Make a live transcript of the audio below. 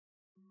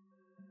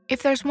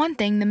If there's one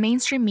thing the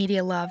mainstream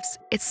media loves,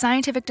 it's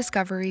scientific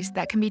discoveries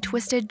that can be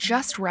twisted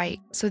just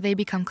right so they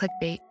become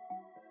clickbait.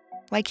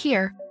 Like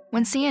here,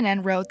 when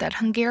CNN wrote that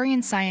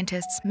Hungarian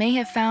scientists may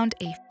have found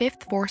a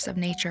fifth force of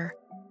nature.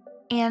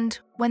 And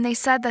when they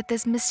said that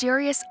this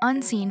mysterious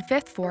unseen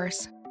fifth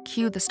force,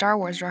 cue the Star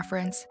Wars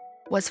reference,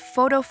 was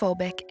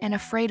photophobic and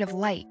afraid of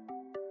light.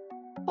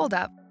 Hold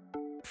up.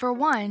 For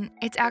one,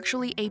 it's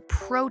actually a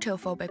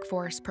protophobic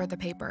force per the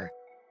paper,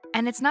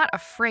 and it's not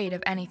afraid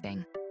of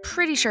anything.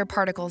 Pretty sure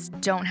particles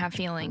don't have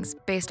feelings,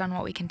 based on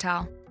what we can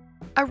tell.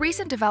 A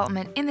recent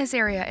development in this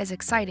area is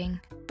exciting,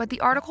 but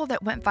the article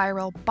that went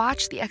viral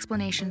botched the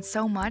explanation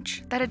so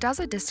much that it does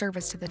a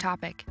disservice to the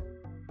topic.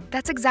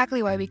 That's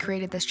exactly why we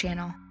created this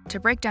channel, to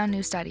break down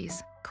new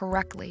studies,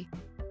 correctly.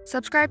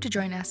 Subscribe to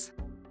join us.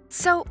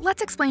 So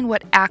let's explain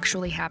what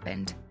actually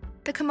happened.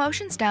 The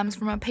commotion stems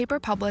from a paper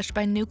published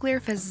by nuclear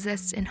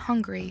physicists in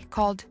Hungary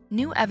called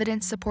New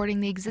Evidence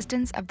Supporting the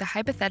Existence of the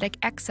Hypothetic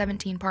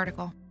X-17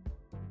 Particle.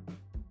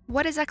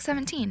 What is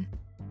X-17?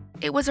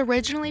 It was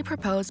originally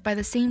proposed by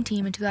the same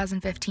team in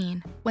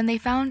 2015 when they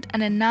found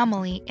an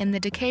anomaly in the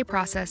decay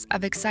process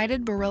of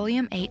excited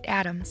beryllium-8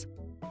 atoms.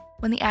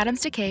 When the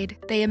atoms decayed,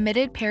 they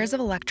emitted pairs of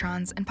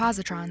electrons and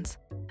positrons.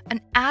 An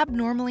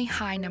abnormally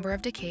high number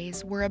of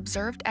decays were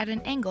observed at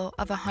an angle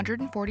of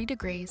 140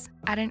 degrees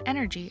at an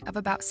energy of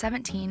about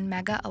 17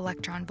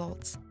 mega-electron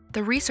volts.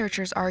 The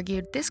researchers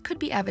argued this could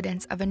be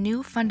evidence of a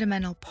new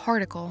fundamental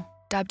particle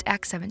dubbed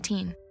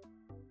X-17.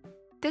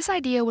 This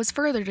idea was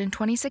furthered in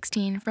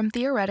 2016 from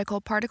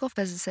theoretical particle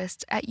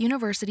physicists at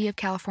University of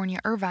California,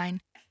 Irvine,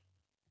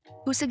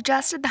 who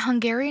suggested the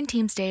Hungarian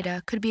team's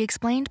data could be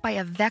explained by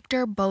a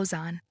vector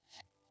boson.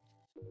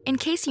 In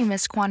case you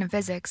missed quantum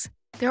physics,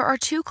 there are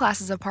two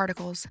classes of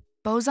particles,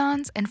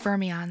 bosons and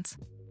fermions.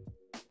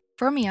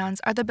 Fermions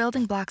are the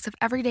building blocks of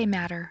everyday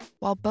matter,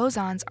 while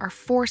bosons are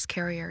force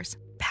carriers,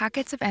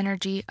 packets of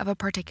energy of a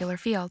particular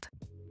field.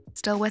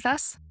 Still with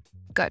us?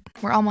 Good,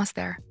 we're almost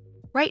there.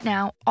 Right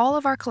now, all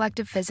of our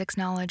collective physics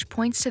knowledge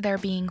points to there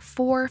being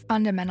four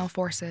fundamental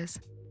forces: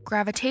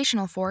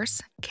 gravitational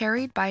force,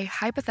 carried by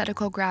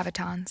hypothetical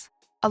gravitons;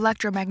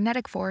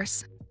 electromagnetic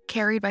force,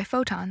 carried by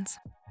photons;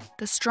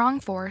 the strong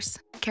force,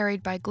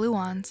 carried by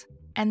gluons;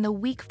 and the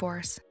weak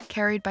force,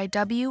 carried by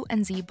W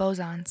and Z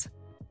bosons.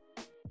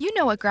 You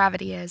know what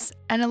gravity is,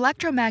 and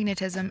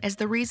electromagnetism is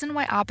the reason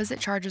why opposite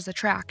charges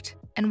attract,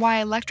 and why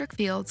electric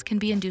fields can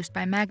be induced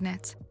by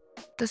magnets.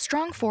 The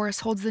strong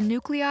force holds the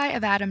nuclei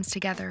of atoms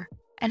together,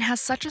 and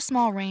has such a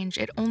small range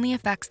it only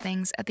affects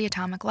things at the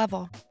atomic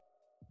level.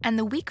 And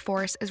the weak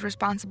force is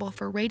responsible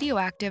for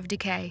radioactive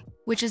decay,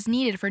 which is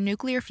needed for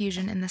nuclear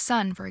fusion in the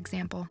sun, for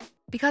example.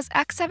 Because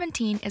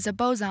X-17 is a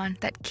boson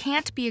that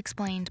can't be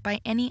explained by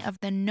any of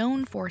the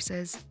known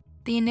forces,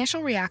 the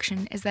initial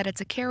reaction is that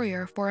it's a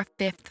carrier for a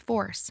fifth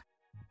force.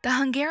 The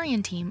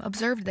Hungarian team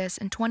observed this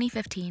in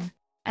 2015,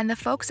 and the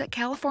folks at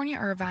California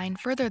Irvine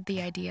furthered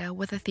the idea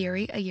with a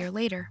theory a year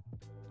later.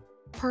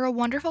 Per a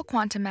wonderful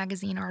Quantum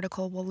magazine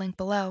article we'll link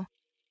below,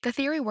 the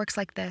theory works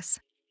like this.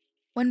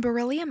 When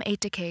beryllium-8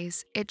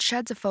 decays, it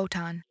sheds a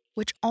photon,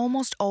 which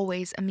almost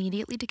always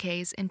immediately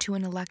decays into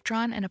an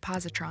electron and a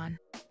positron,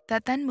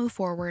 that then move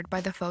forward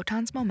by the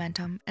photon's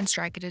momentum and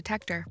strike a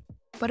detector.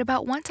 But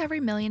about once every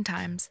million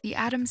times, the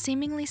atom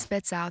seemingly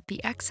spits out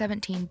the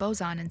X-17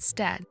 boson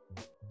instead,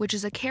 which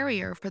is a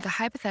carrier for the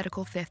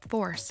hypothetical fifth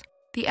force.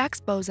 The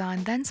X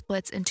boson then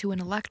splits into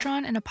an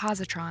electron and a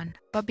positron,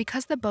 but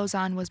because the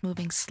boson was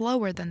moving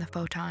slower than the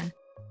photon,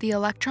 the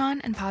electron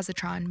and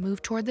positron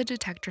move toward the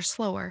detector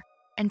slower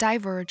and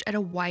diverge at a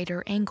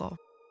wider angle.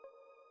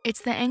 It's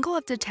the angle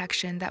of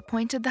detection that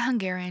pointed the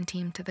Hungarian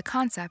team to the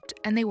concept,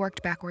 and they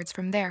worked backwards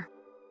from there.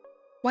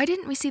 Why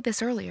didn't we see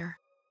this earlier?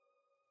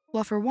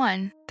 Well, for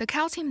one, the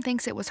Cal team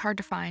thinks it was hard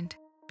to find,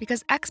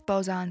 because X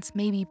bosons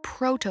may be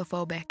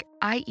protophobic,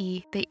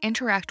 i.e. they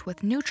interact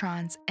with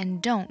neutrons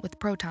and don't with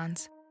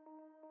protons.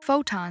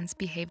 Photons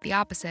behave the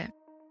opposite.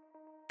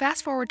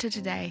 Fast forward to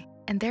today,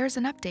 and there's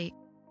an update.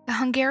 The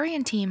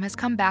Hungarian team has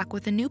come back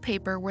with a new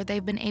paper where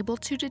they've been able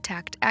to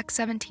detect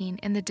X-17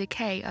 in the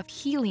decay of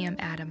helium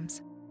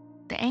atoms.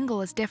 The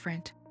angle is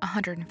different,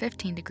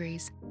 115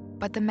 degrees,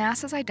 but the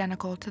mass is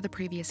identical to the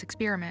previous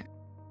experiment.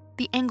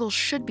 The angle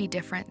should be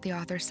different, the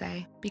authors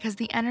say, because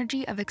the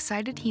energy of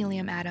excited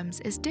helium atoms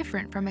is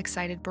different from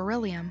excited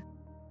beryllium.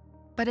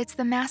 But it's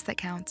the mass that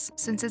counts,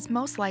 since it's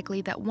most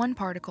likely that one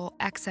particle,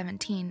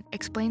 X-17,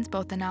 explains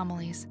both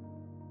anomalies.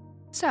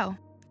 So,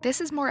 this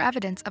is more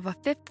evidence of a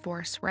fifth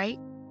force, right?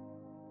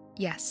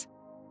 Yes.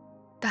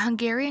 The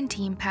Hungarian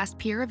team passed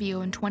peer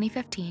review in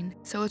 2015,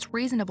 so it's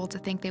reasonable to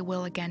think they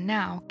will again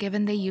now,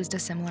 given they used a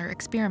similar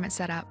experiment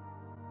setup.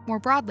 More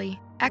broadly,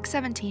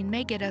 X-17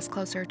 may get us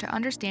closer to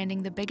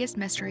understanding the biggest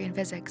mystery in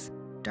physics,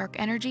 dark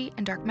energy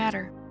and dark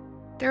matter.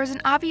 There is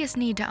an obvious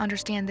need to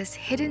understand this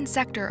hidden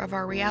sector of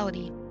our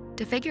reality,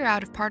 to figure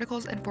out if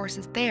particles and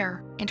forces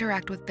there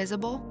interact with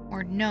visible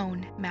or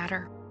known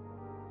matter.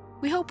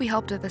 We hope we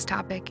helped with this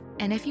topic,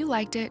 and if you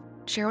liked it,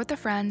 share with a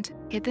friend,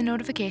 hit the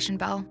notification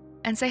bell,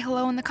 and say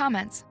hello in the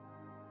comments.